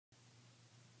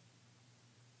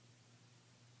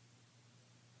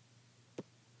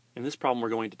In this problem, we're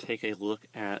going to take a look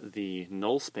at the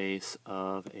null space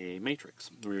of a matrix.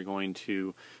 We're going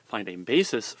to find a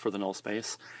basis for the null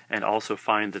space and also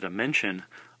find the dimension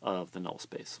of the null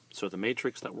space. So the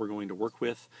matrix that we're going to work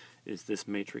with is this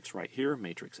matrix right here,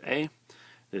 matrix A.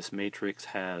 This matrix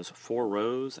has 4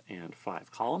 rows and 5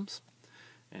 columns.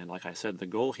 And like I said, the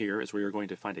goal here is we are going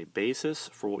to find a basis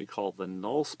for what we call the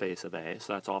null space of A.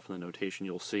 So that's often the notation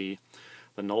you'll see.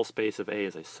 The null space of A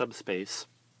is a subspace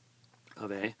of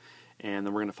A, and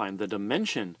then we're going to find the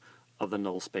dimension of the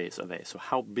null space of A. So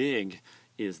how big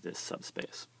is this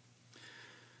subspace?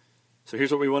 So here's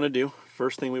what we want to do.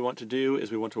 First thing we want to do is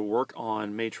we want to work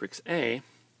on matrix A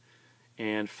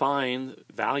and find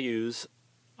values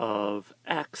of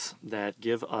X that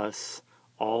give us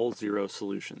all 0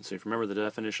 solutions. So if you remember, the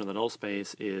definition of the null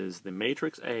space is the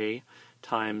matrix A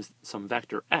times some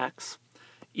vector X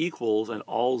equals an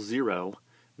all 0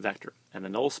 vector. And the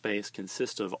null space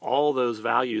consists of all those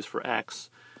values for X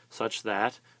such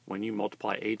that when you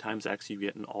multiply A times X, you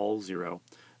get an all 0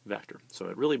 vector. So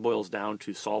it really boils down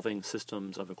to solving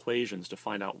systems of equations to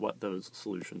find out what those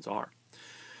solutions are.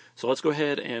 So let's go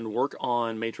ahead and work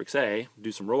on matrix A,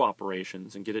 do some row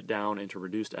operations, and get it down into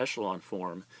reduced echelon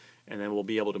form, and then we'll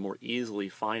be able to more easily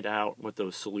find out what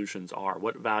those solutions are.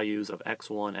 What values of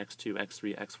x1, x2,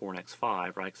 x3, x4, and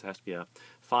x5, right, because it has to be a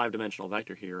 5-dimensional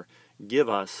vector here, give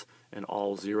us an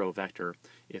all 0 vector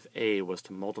if A was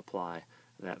to multiply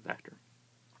that vector.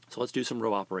 So let's do some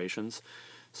row operations.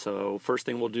 So first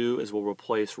thing we'll do is we'll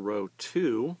replace row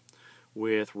 2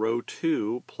 with row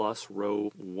 2 plus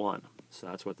row 1. So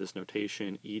that's what this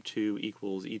notation E2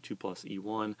 equals E2 plus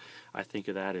E1. I think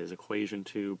of that as equation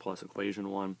 2 plus equation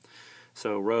 1.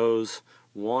 So rows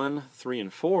 1, 3,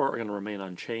 and 4 are going to remain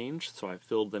unchanged. So I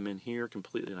filled them in here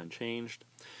completely unchanged.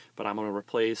 But I'm going to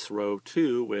replace row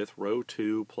 2 with row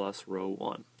 2 plus row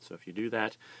 1. So if you do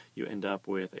that, you end up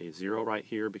with a 0 right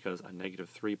here because a negative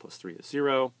 3 plus 3 is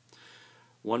 0.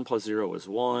 1 plus 0 is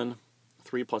 1.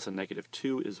 3 plus a negative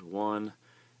 2 is 1,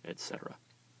 etc.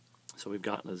 So we've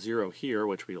gotten a 0 here,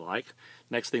 which we like.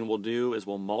 Next thing we'll do is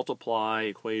we'll multiply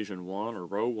equation 1, or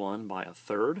row 1, by a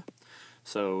third.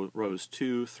 So rows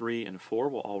 2, 3, and 4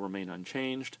 will all remain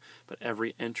unchanged, but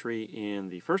every entry in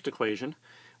the first equation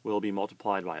will be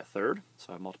multiplied by a third.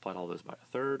 So I've multiplied all those by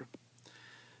a third.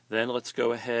 Then let's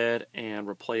go ahead and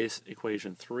replace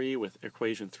equation 3 with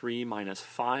equation 3 minus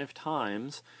 5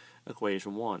 times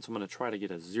equation 1. So I'm going to try to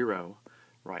get a 0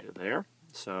 right there.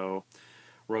 So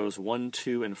rows 1,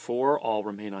 2, and 4 all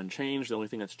remain unchanged. The only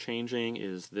thing that's changing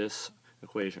is this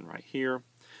equation right here.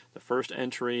 The first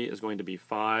entry is going to be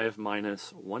 5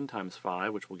 minus 1 times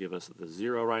 5, which will give us the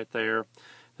 0 right there.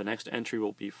 The next entry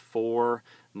will be 4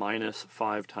 minus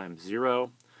 5 times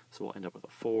 0, so we'll end up with a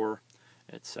 4,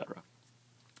 etc.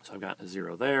 So I've got a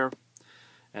 0 there.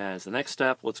 As the next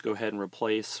step, let's go ahead and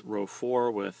replace row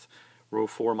 4 with row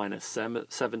 4 minus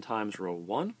 7 times row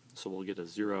 1, so we'll get a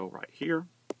 0 right here.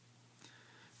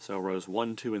 So rows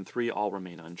 1, 2, and 3 all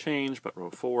remain unchanged, but row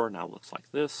 4 now looks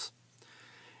like this.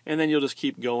 And then you'll just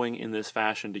keep going in this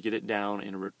fashion to get it down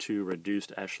into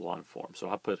reduced echelon form. So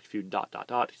I'll put a few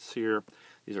dots here.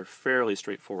 These are fairly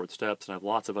straightforward steps, and I have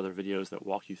lots of other videos that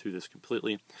walk you through this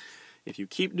completely. If you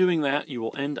keep doing that, you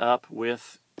will end up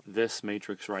with this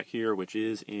matrix right here, which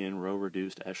is in row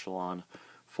reduced echelon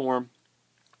form.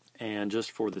 And just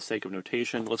for the sake of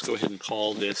notation, let's go ahead and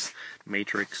call this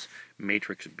matrix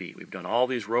matrix B. We've done all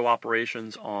these row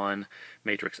operations on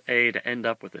matrix A to end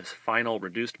up with this final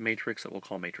reduced matrix that we'll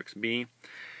call matrix B.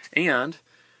 And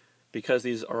because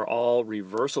these are all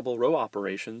reversible row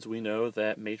operations, we know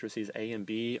that matrices A and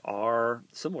B are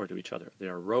similar to each other. They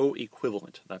are row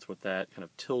equivalent. That's what that kind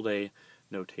of tilde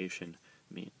notation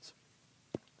means.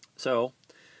 So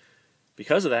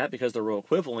because of that, because they're row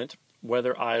equivalent,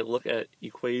 whether I look at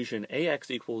equation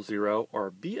AX equals 0 or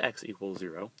BX equals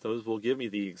 0, those will give me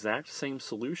the exact same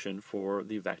solution for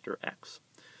the vector X.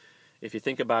 If you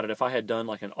think about it, if I had done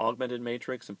like an augmented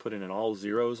matrix and put in an all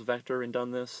zeros vector and done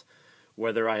this,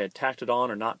 whether I had tacked it on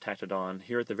or not tacked it on,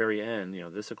 here at the very end,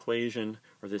 this equation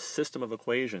or this system of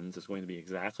equations is going to be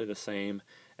exactly the same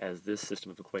as this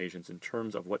system of equations in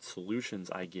terms of what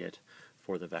solutions I get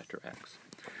for the vector X.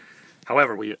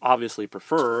 However, we obviously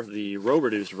prefer the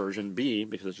row-reduced version B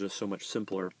because it's just so much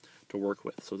simpler to work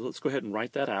with. So let's go ahead and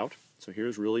write that out. So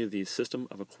here's really the system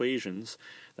of equations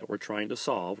that we're trying to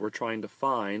solve. We're trying to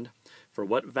find for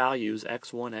what values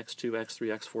x1, x2,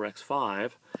 x3, x4,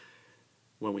 x5,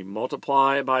 when we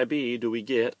multiply by B, do we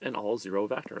get an all 0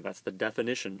 vector. That's the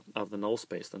definition of the null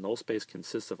space. The null space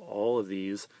consists of all of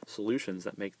these solutions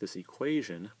that make this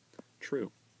equation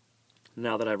true.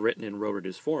 Now that I've written in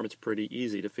row-reduced form, it's pretty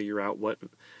easy to figure out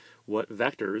what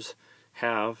vectors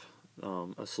have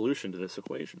a solution to this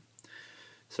equation.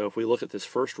 So if we look at this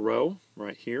first row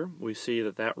right here, we see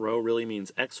that that row really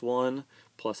means x1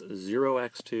 plus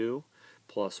 0x2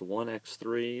 plus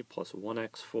 1x3 plus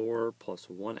 1x4 plus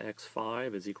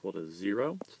 1x5 is equal to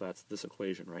 0. So that's this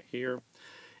equation right here.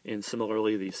 And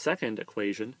similarly, the second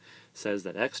equation says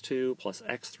that x2 plus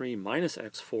x3 minus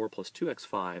x4 plus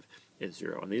 2x5 is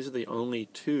 0. And these are the only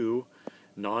two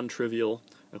non-trivial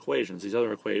equations. These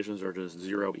other equations are just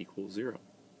 0 equals 0.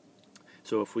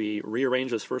 So if we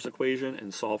rearrange this first equation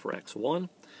and solve for x1,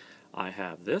 I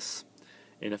have this.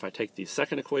 And if I take the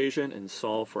second equation and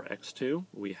solve for x2,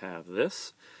 we have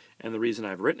this. And the reason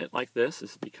I've written it like this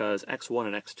is because x1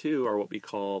 and x2 are what we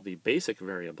call the basic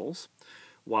variables,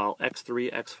 while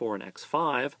x3, x4, and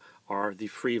x5 are the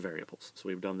free variables. So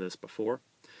we've done this before.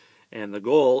 And the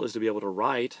goal is to be able to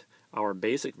write our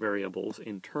basic variables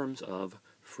in terms of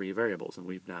free variables, and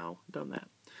we've now done that.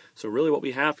 So really what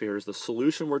we have here is the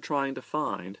solution we're trying to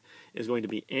find is going to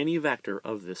be any vector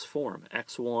of this form.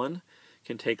 x1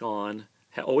 can take on,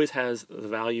 always has the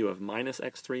value of minus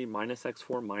x3, minus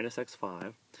x4, minus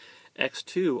x5.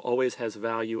 x2 always has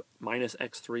value minus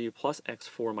x3 plus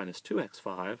x4 minus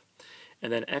 2x5.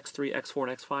 And then x3, x4,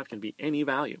 and x5 can be any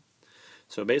value.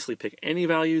 So basically pick any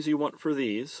values you want for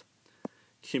these,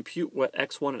 compute what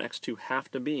x1 and x2 have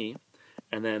to be,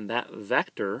 and then that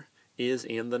vector is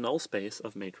in the null space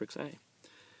of matrix A.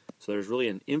 So there's really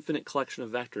an infinite collection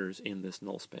of vectors in this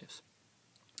null space.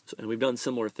 So, and we've done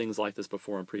similar things like this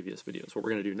before in previous videos. What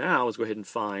we're going to do now is go ahead and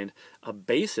find a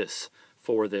basis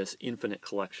for this infinite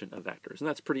collection of vectors. And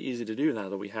that's pretty easy to do now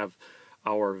that we have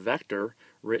our vector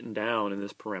written down in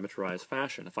this parameterized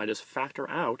fashion. If I just factor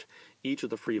out each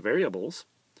of the free variables,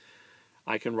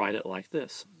 I can write it like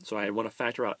this. So I want to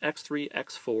factor out x3,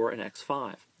 x4, and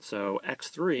x5. So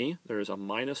x3, there's a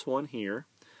minus 1 here,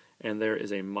 and there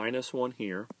is a minus 1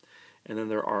 here, and then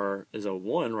there is a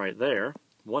 1 right there,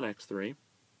 1x3,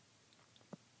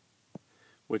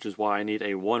 which is why I need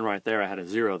a 1 right there. I had a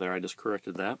 0 there, I just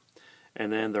corrected that.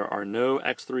 And then there are no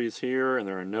x3s here, and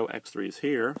there are no x3s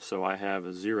here, so I have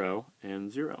a 0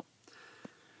 and 0.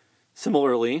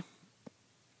 Similarly,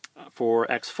 for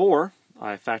x4,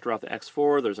 I factor out the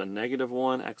x4, there's a negative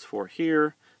 1 x4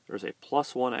 here, there's a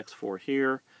plus 1 x4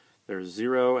 here, there's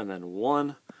 0 and then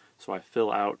 1, so I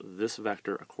fill out this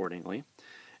vector accordingly.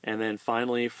 And then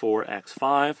finally for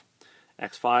x5,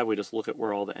 we just look at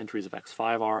where all the entries of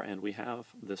x5 are, and we have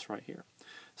this right here.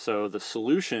 So the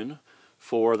solution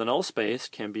for the null space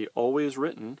can be always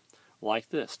written like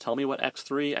this. Tell me what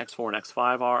x3, x4, and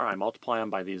x5 are. I multiply them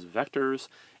by these vectors,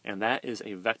 and that is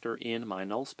a vector in my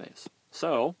null space.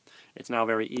 So it's now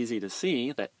very easy to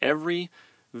see that every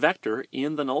vector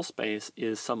in the null space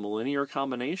is some linear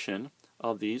combination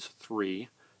of these three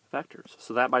vectors.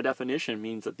 So that by definition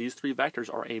means that these three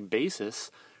vectors are a basis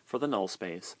for the null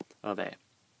space of A.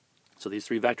 So these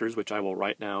three vectors, which I will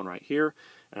write down right here,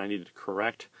 and I need to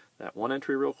correct that one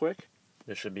entry real quick.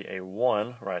 There should be a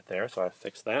 1 right there, so I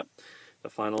fixed that. The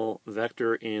final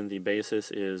vector in the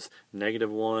basis is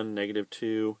 -1,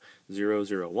 -2, 0,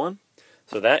 0, 1.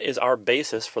 So that is our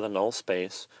basis for the null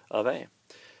space of A.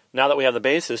 Now that we have the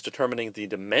basis, determining the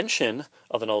dimension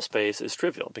of the null space is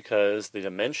trivial, because the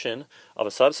dimension of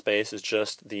a subspace is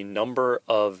just the number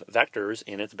of vectors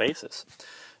in its basis.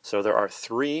 So there are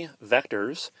 3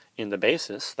 vectors in the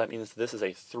basis. That means this is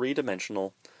a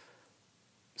 3-dimensional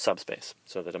subspace.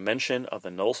 So the dimension of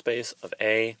the null space of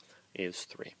A is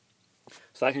 3.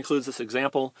 So that concludes this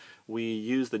example. We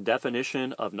use the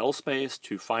definition of null space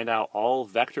to find out all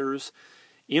vectors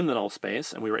in the null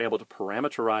space, and we were able to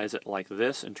parameterize it like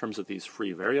this in terms of these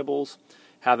free variables.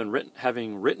 Having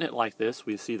written it like this,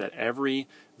 we see that every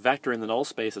vector in the null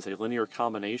space is a linear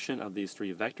combination of these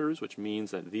 3 vectors, which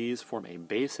means that these form a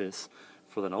basis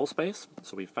for the null space.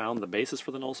 So we found the basis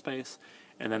for the null space,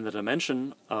 and then the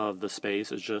dimension of the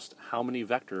space is just how many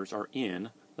vectors are in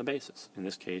the basis. In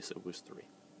this case, it was 3.